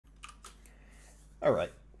All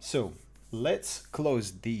right, so let's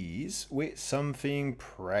close these with something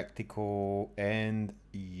practical and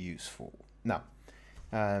useful. Now,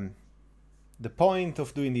 um, the point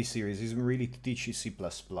of doing this series isn't really to teach you C++.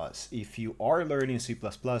 If you are learning C++,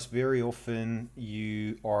 very often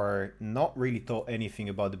you are not really taught anything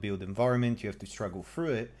about the build environment. You have to struggle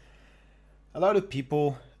through it. A lot of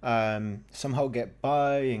people somehow get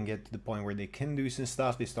by and get to the point where they can do some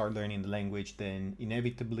stuff. They start learning the language, then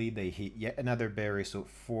inevitably they hit yet another barrier. So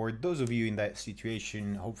for those of you in that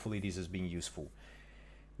situation, hopefully this has been useful.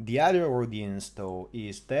 The other audience, though,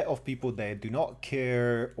 is that of people that do not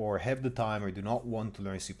care or have the time or do not want to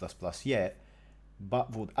learn C++ yet,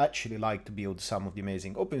 but would actually like to build some of the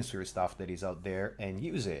amazing open source stuff that is out there and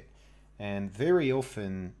use it. And very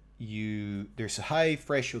often there's a high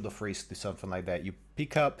threshold of risk to something like that. You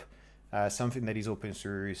pick up something that is open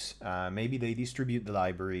source, maybe they distribute the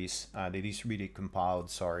libraries, they distribute it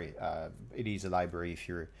compiled, sorry, it is a library if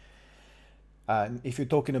you're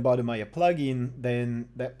talking about a Maya plugin, then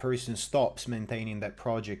that person stops maintaining that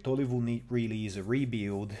project. All it will need really is a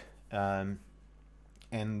rebuild.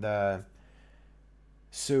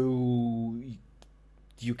 So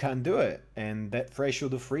you can't do it. And that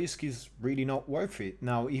threshold of risk is really not worth it.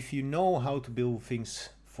 Now, if you know how to build things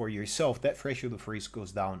for yourself, that threshold of risk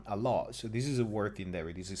goes down a lot. So this is a worth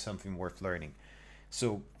endeavor. This is something worth learning.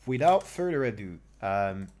 So without further ado,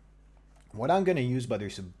 what I'm going to use, but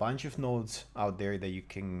there's a bunch of nodes out there that you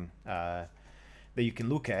can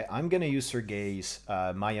look at. I'm going to use Sergey's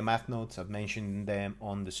Maya math nodes. I've mentioned them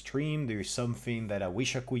on the stream. There's something that I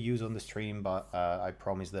wish I could use on the stream, but I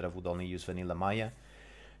promised that I would only use vanilla Maya.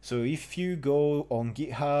 So if you go on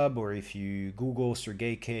GitHub or if you Google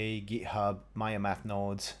Sergey K, GitHub, Maya math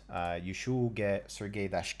nodes, you should get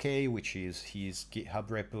Sergey-K, which is his GitHub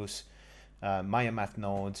repos, Maya math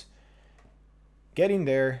nodes. Get in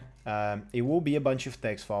there. It will be a bunch of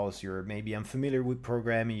text files. You're maybe unfamiliar with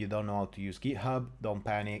programming, you don't know how to use GitHub, don't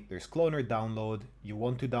panic. There's clone or download. You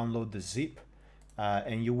want to download the zip,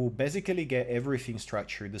 and you will basically get everything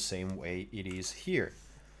structured the same way it is here.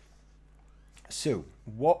 So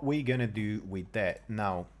what we're gonna do with that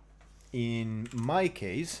now, in my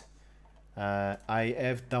case, I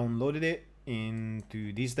have downloaded it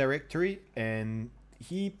into this directory, and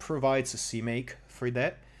he provides a CMake for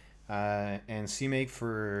that. And CMake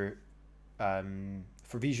for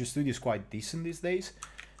Visual Studio is quite decent these days,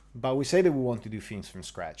 but we say that we want to do things from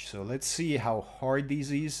scratch. So let's see how hard this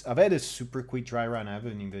is. I've had a super quick dry run. I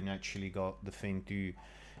haven't even actually got the thing to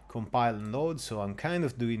compile and load, so I'm kind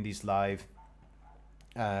of doing this live.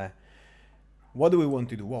 What do we want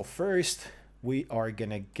to do? Well, first we are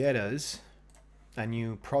gonna get us a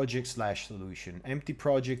new project/solution. Empty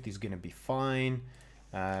project is gonna be fine.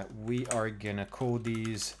 We are gonna call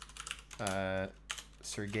these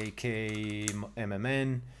Sergey K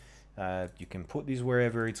MMN. You can put these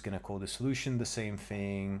wherever. It's gonna call the solution the same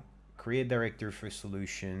thing. Create directory for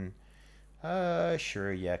solution.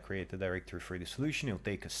 Sure, yeah, create a directory for the solution. It'll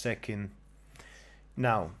take a second.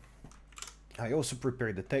 Now, I also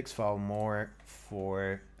prepared the text file more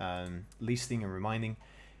for listing and reminding.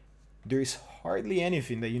 There's hardly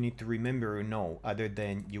anything that you need to remember or know other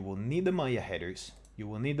than you will need the Maya headers, you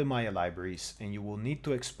will need the Maya libraries, and you will need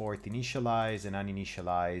to export initialize and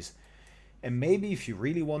uninitialize. And maybe if you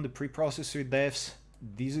really want the preprocessor defs,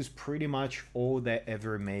 this is pretty much all that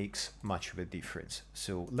ever makes much of a difference.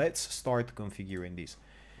 So let's start configuring this.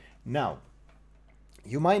 Now,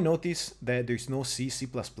 you might notice that there's no C++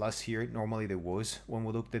 here. Normally there was when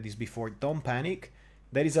we looked at this before. Don't panic.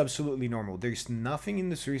 That is absolutely normal. There's nothing in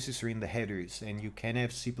the sources or in the headers, and you can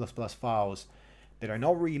have C++ files that are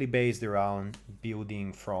not really based around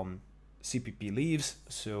building from CPP leaves.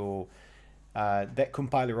 So that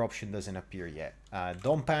compiler option doesn't appear yet.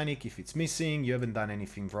 Don't panic if it's missing. You haven't done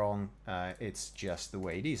anything wrong. It's just the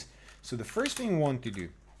way it is. So the first thing we want to do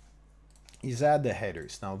is add the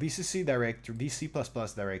headers. Now VCC directory, these C++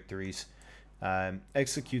 directories,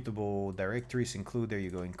 executable directories include, there you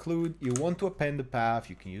go, include. You want to append the path,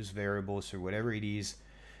 you can use variables or whatever it is,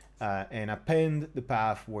 and append the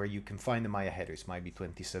path where you can find the Maya headers, might be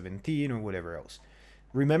 2017 or whatever else.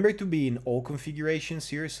 Remember to be in all configurations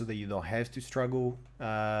here so that you don't have to struggle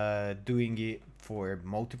doing it for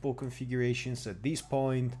multiple configurations. At this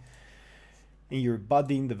point in your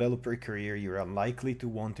budding developer career, you're unlikely to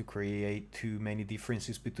want to create too many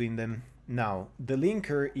differences between them. Now, the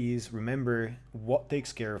linker is, remember, what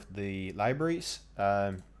takes care of the libraries.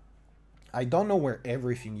 I don't know where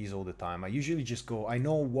everything is all the time. I usually just go, I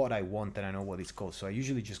know what I want and I know what it's called. So I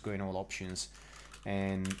usually just go in all options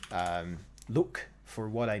and look for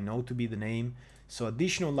what I know to be the name. So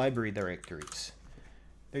additional library directories.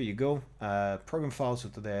 There you go. Program files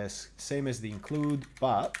Autodesk, same as the include,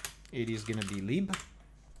 but it is going to be lib,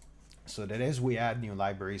 so that as we add new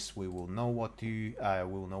libraries, we will know what to,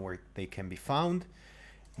 we will know where they can be found.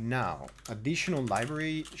 Now, additional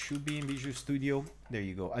library should be in Visual Studio. There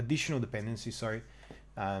you go. Additional dependencies, sorry.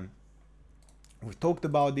 We've talked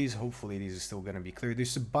about these. Hopefully this is still going to be clear.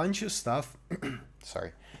 There's a bunch of stuff.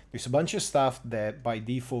 Sorry. There's a bunch of stuff that by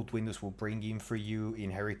default Windows will bring in for you,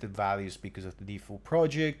 inherited values because of the default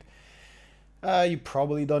project. You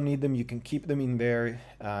probably don't need them. You can keep them in there.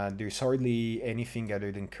 There's hardly anything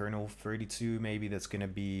other than kernel 32 maybe that's going to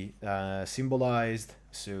be symbolized.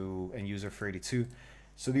 So, and user 32.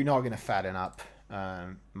 So they're not going to fatten up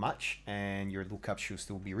much, and your lookup should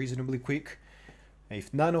still be reasonably quick.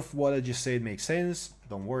 If none of what I just said makes sense,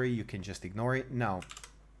 don't worry, you can just ignore it. Now,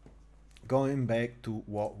 going back to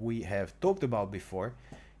what we have talked about before,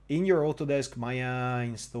 in your Autodesk Maya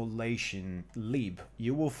installation lib,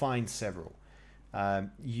 you will find several.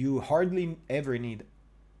 You hardly ever need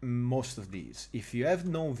most of these. If you have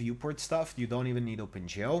no viewport stuff, you don't even need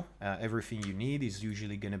OpenGL. Everything you need is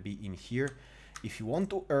usually going to be in here. If you want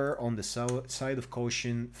to err on the side of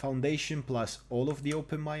caution, Foundation plus all of the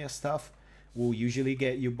OpenMaya stuff will usually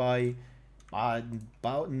get you by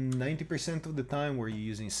about 90% of the time where you're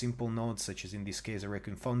using simple nodes, such as in this case I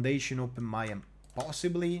reckon Foundation, OpenMaya,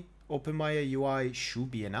 possibly OpenMaya UI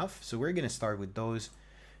should be enough. So we're going to start with those.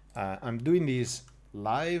 I'm doing this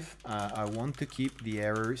live. I want to keep the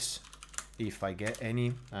errors if I get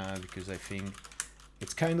any, because I think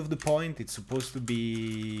it's kind of the point. It's supposed to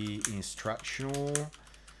be instructional.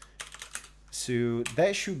 So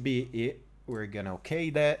that should be it. We're gonna okay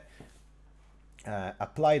that.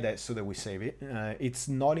 Apply that so that we save it. It's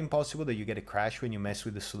not impossible that you get a crash when you mess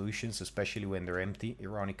with the solutions, especially when they're empty,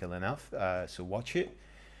 ironical enough. So watch it.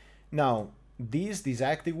 Now, these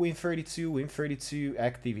active Win32,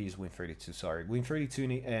 active is Win32, sorry.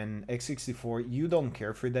 Win32 and x64, you don't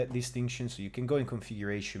care for that distinction, so you can go in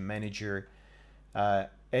Configuration Manager,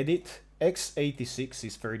 edit. x86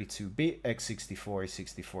 is 32-bit, x64 is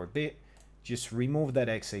 64-bit. Just remove that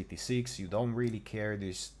x86, you don't really care.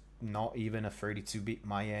 There's not even a 32-bit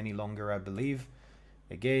Maya any longer, I believe.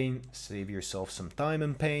 Again, save yourself some time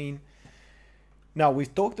and pain. Now,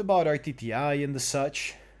 we've talked about RTTI and the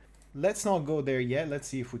such. Let's not go there yet. Let's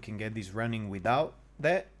see if we can get this running without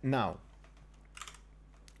that. Now,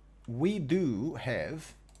 we do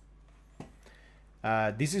have,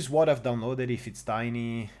 this is what I've downloaded. If it's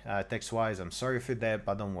tiny text-wise, I'm sorry for that,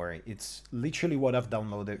 but don't worry. It's literally what I've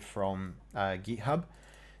downloaded from GitHub.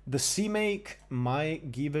 The CMake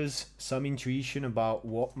might give us some intuition about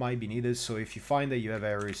what might be needed. So if you find that you have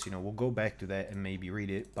errors, you know, we'll go back to that and maybe read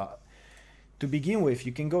it. But to begin with,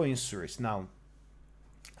 you can go in source. Now,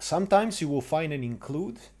 sometimes you will find an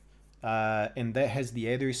include, and that has the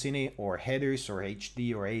headers in it, or headers, or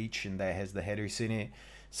HD or H, and that has the headers in it.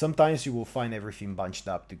 Sometimes you will find everything bunched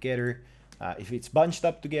up together. If it's bunched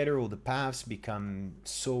up together, all the paths become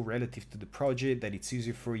so relative to the project that it's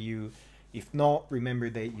easier for you. If not, remember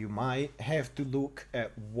that you might have to look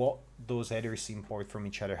at what those headers import from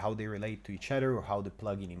each other, how they relate to each other, or how the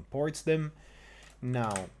plugin imports them.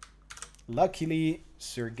 Now, luckily,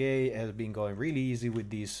 Sergey has been going really easy with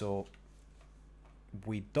these, so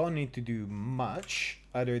we don't need to do much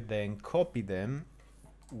other than copy them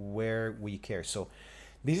where we care. So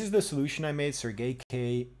this is the solution I made, Sergey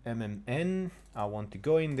KMMN. I want to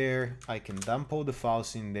go in there. I can dump all the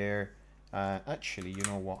files in there. Actually, you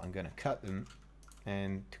know what? I'm gonna cut them,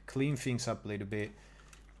 and to clean things up a little bit,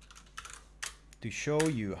 to show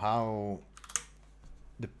you how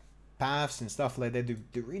the paths and stuff like that,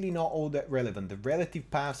 they're really not all that relevant. The relative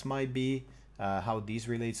paths might be how these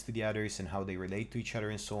relates to the others and how they relate to each other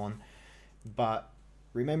and so on. But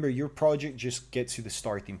remember, your project just gets you the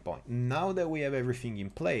starting point. Now that we have everything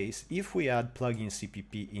in place, if we add plugin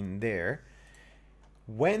CPP in there,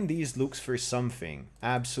 when these looks for something,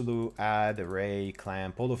 absolute, add, array,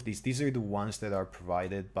 clamp, all of these are the ones that are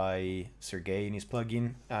provided by Sergey in his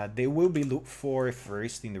plugin. They will be looked for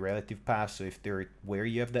first in the relative path. So if they're where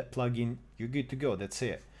you have that plugin, you're good to go. That's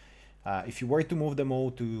it. If you were to move them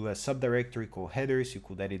all to a subdirectory called headers, you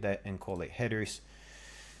could edit that and call it headers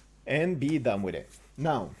and be done with it.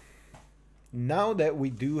 Now that we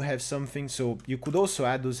do have something, so you could also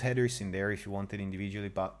add those headers in there if you wanted individually,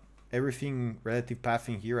 but everything relative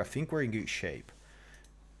pathing here, I think we're in good shape.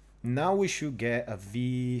 Now we should get a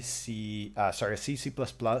CC++,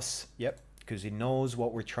 yep, because it knows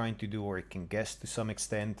what we're trying to do, or it can guess to some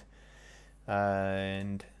extent.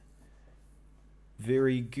 And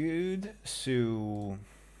very good. So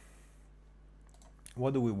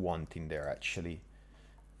what do we want in there actually?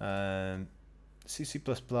 C++,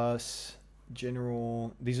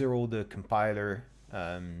 general, these are all the compiler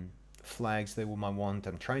flags that we might want.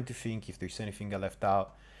 I'm trying to think if there's anything I left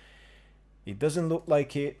out. It doesn't look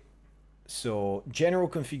like it. So general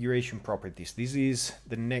configuration properties, this is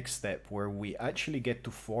the next step where we actually get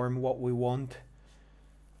to form what we want.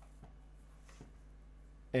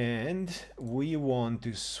 And we want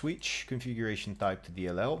to switch configuration type to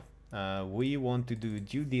DLL. We want to do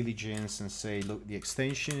due diligence and say, look, the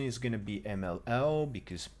extension is going to be MLL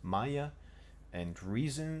because Maya and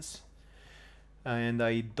reasons. And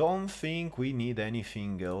I don't think we need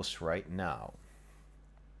anything else right now.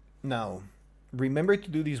 Now, remember to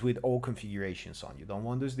do this with all configurations on. You don't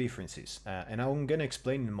want those differences. And I'm going to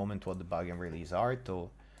explain in a moment what the bug and release are. So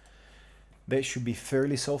that should be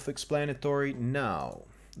fairly self-explanatory. Now,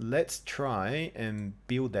 let's try and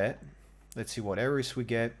build that. Let's see what errors we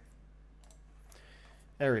get.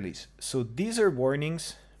 Error release. So these are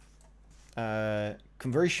warnings.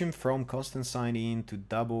 Conversion from constant sign in to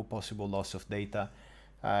double possible loss of data.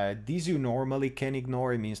 These you normally can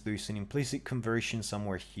ignore. It means there's an implicit conversion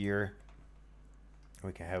somewhere here.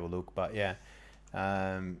 We can have a look, but yeah,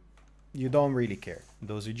 you don't really care.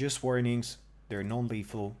 Those are just warnings. They're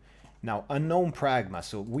non-lethal. Now, unknown pragma.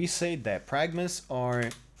 So we say that pragmas are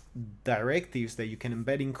directives that you can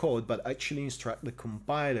embed in code, but actually instruct the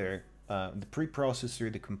compiler, the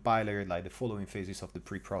preprocessor, the compiler, like the following phases of the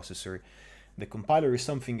preprocessor. The compiler is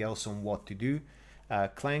something else on what to do.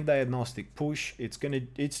 Clang diagnostic push.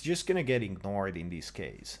 It's just gonna get ignored in this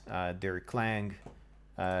case. They're Clang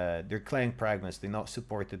pragmas. They're not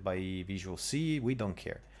supported by Visual C. We don't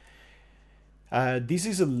care. This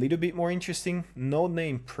is a little bit more interesting. No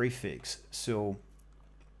name prefix. So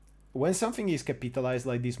when something is capitalized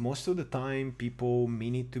like this, most of the time people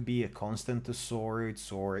mean it to be a constant of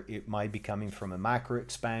sorts, or it might be coming from a macro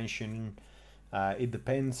expansion. It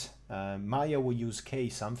depends. Maya will use K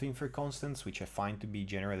something for constants, which I find to be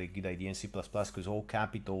generally a good idea in C++ because all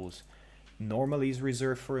capitals normally is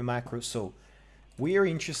reserved for a macro. So we are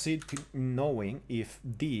interested in knowing if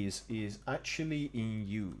this is actually in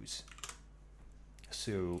use.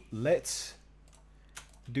 So let's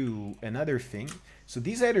do another thing. So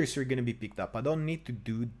these headers are going to be picked up. I don't need to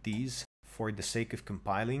do these for the sake of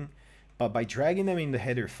compiling, but by dragging them in the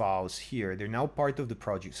header files here, they're now part of the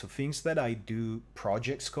project. So things that I do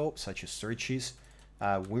project scope, such as searches,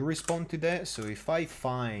 will respond to that. So if I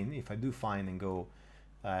do find and go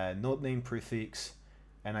node name prefix,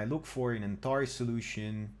 and I look for an entire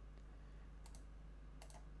solution,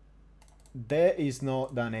 that is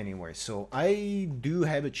not done anywhere. So I do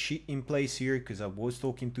have a cheat in place here because I was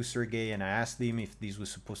talking to Sergey and I asked him if this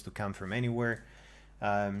was supposed to come from anywhere.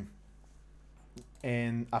 And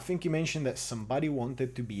I think he mentioned that somebody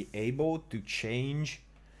wanted to be able to change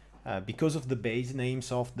because of the base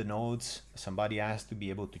names of the nodes. Somebody asked to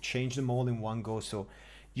be able to change them all in one go. So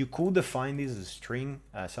you could define this as a string,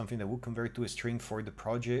 something that will convert to a string for the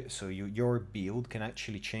project. So your build can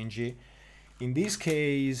actually change it. In this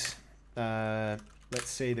case, let's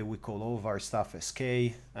say that we call all of our stuff as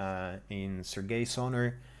K in Sergey's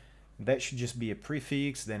honor. That should just be a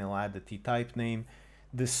prefix, then I'll add the t-type name.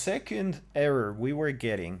 The second error we were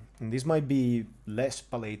getting, and this might be less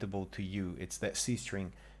palatable to you, it's that C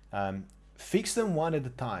string. Fix them one at a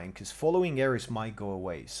time because following errors might go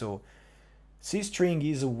away. So C string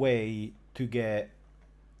is a way to get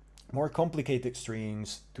more complicated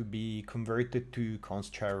strings to be converted to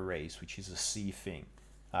const char arrays, which is a C thing.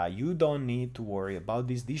 You don't need to worry about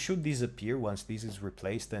this. This should disappear once this is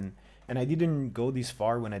replaced. And I didn't go this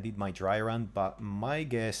far when I did my dry run, but my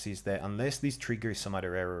guess is that unless this triggers some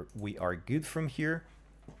other error, we are good from here.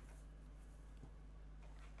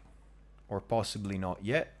 Or possibly not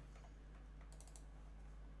yet.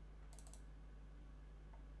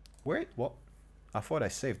 Wait, what? I thought I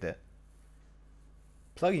saved that.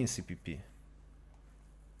 Plugin CPP.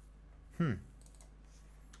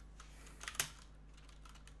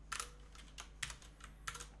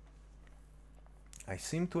 I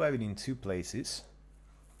seem to have it in two places.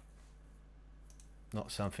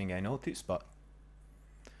 Not something I noticed, but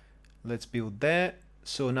let's build that.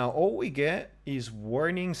 So now all we get is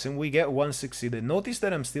warnings and we get one succeeded. Notice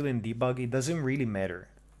that I'm still in debug. It doesn't really matter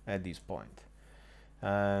at this point.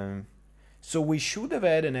 So we should have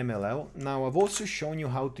had an MLL. Now I've also shown you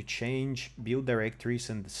how to change build directories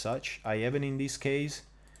and such. I haven't in this case,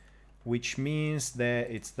 which means that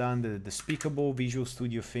it's done the despicable Visual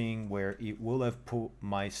Studio thing where it will have put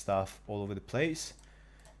my stuff all over the place.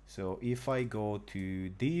 So if I go to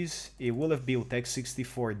this, it will have built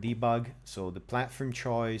x64 debug. So the platform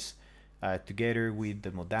choice together with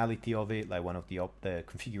the modality of it, like one of the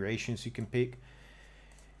configurations you can pick.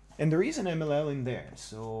 And there is an MLL in there.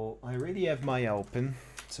 So I already have my open.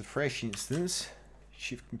 It's a fresh instance.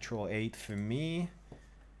 Shift Control 8 for me.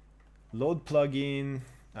 Load plugin.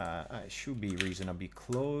 I should be reasonably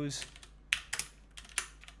close.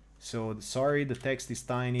 So sorry, the text is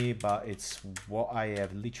tiny, but it's what I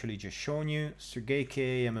have literally just shown you. Sergey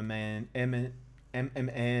K, MMN,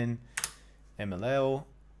 MLL.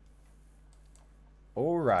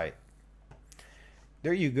 All right,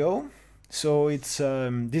 there you go. So it's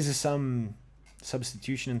this is some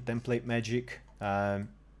substitution and template magic. I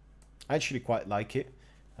actually quite like it.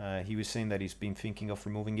 He was saying that he's been thinking of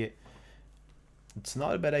removing it. It's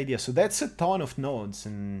not a bad idea. So that's a ton of nodes,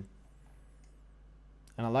 and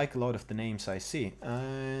I like a lot of the names I see.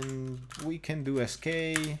 And we can do SK.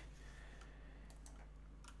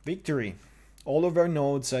 Victory. All of our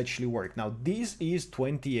nodes actually work. Now this is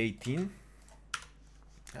 2018.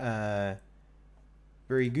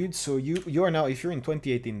 Very good. So you are now, if you're in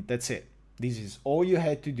 2018, that's it. This is all you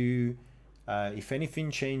had to do. If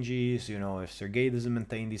anything changes, you know, if Sergey doesn't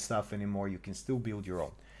maintain this stuff anymore, you can still build your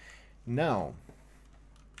own. Now,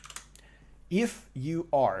 if you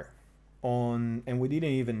are on, and we didn't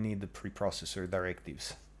even need the preprocessor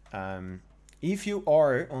directives. If you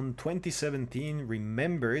are on 2017,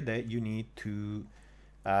 remember that you need to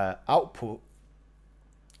output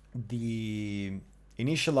the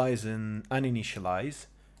initialize and uninitialize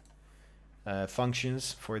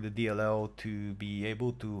functions for the DLL to be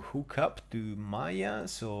able to hook up to Maya.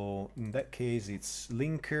 So in that case, it's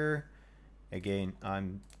linker. Again,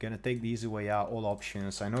 I'm gonna take the easy way out, all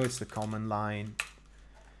options. I know it's the command line.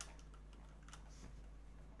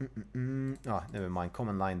 Oh, never mind.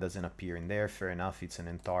 Command line doesn't appear in there. Fair enough. It's an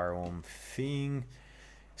entire own thing.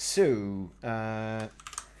 So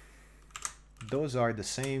those are the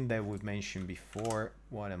same that we've mentioned before.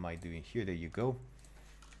 What am I doing here? There you go.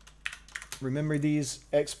 Remember these: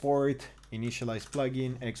 export, initialize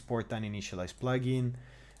plugin, export uninitialize plugin.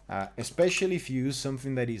 Especially if you use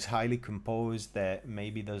something that is highly composed, that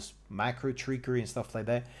maybe does macro trickery and stuff like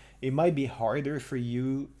that, it might be harder for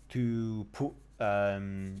you to put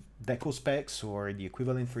deco specs or the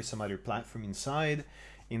equivalent for some other platform inside.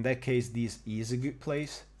 In that case, this is a good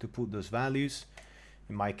place to put those values.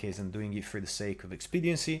 In my case, I'm doing it for the sake of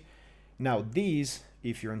expediency. Now these,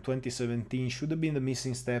 if you're in 2017, should have been the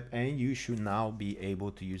missing step, and you should now be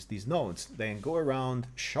able to use these nodes. Then go around,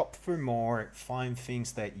 shop for more, find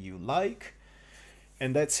things that you like,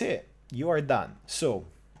 and that's it. You are done. So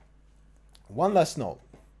one last note: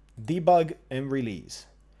 debug and release.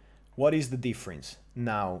 What is the difference?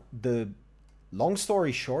 Now, the long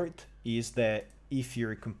story short is that if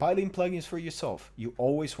you're compiling plugins for yourself, you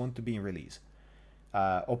always want to be in release.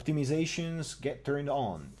 Optimizations get turned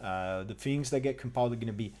on. The things that get compiled are going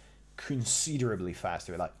to be considerably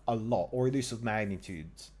faster, like a lot, orders of magnitude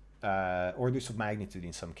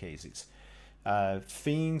in some cases.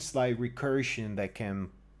 Things like recursion that can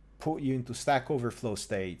put you into Stack Overflow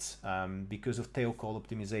states because of tail call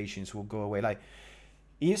optimizations will go away. Like,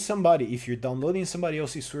 if you're downloading somebody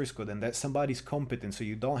else's source code and that somebody's competent, so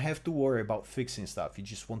you don't have to worry about fixing stuff, you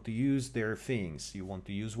just want to use their things, you want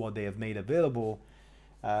to use what they have made available,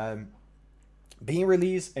 being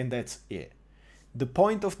released, and that's it. The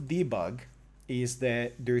point of debug is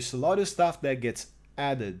that there's a lot of stuff that gets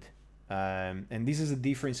added, and this is a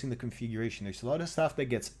difference in the configuration. There's a lot of stuff that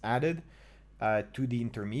gets added to the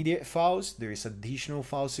intermediate files. There's additional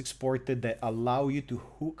files exported that allow you to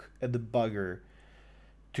hook a debugger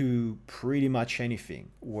to pretty much anything,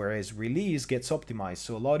 whereas release gets optimized,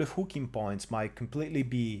 so a lot of hooking points might completely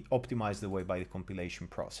be optimized away by the compilation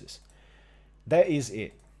process. That is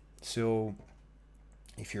it. So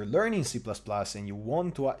if you're learning C++ and you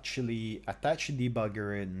want to actually attach a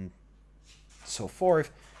debugger and so forth,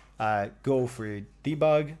 go for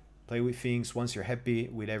debug, play with things. Once you're happy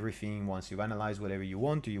with everything, once you've analyzed whatever you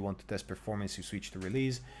want, or you want to test performance, you switch to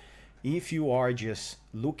release. If you are just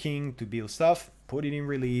looking to build stuff, put it in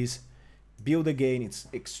release, build again. It's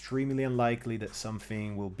extremely unlikely that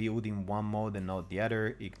something will build in one mode and not the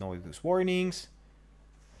other. Ignore those warnings.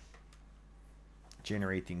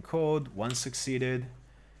 Generating code, once succeeded.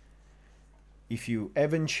 If you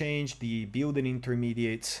haven't changed the build and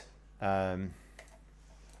intermediates, then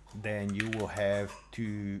you will have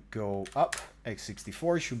to go up.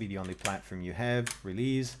 x64 should be the only platform you have.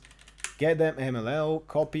 Release. Get them MLL,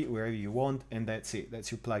 copy wherever you want, and that's it.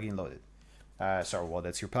 That's your plugin loaded. That's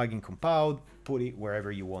your plugin compiled. Put it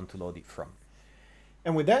wherever you want to load it from.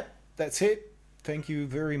 And with that, that's it. Thank you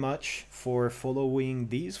very much for following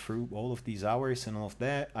these through all of these hours and all of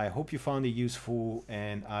that. I hope you found it useful,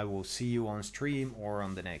 and I will see you on stream or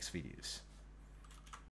on the next videos.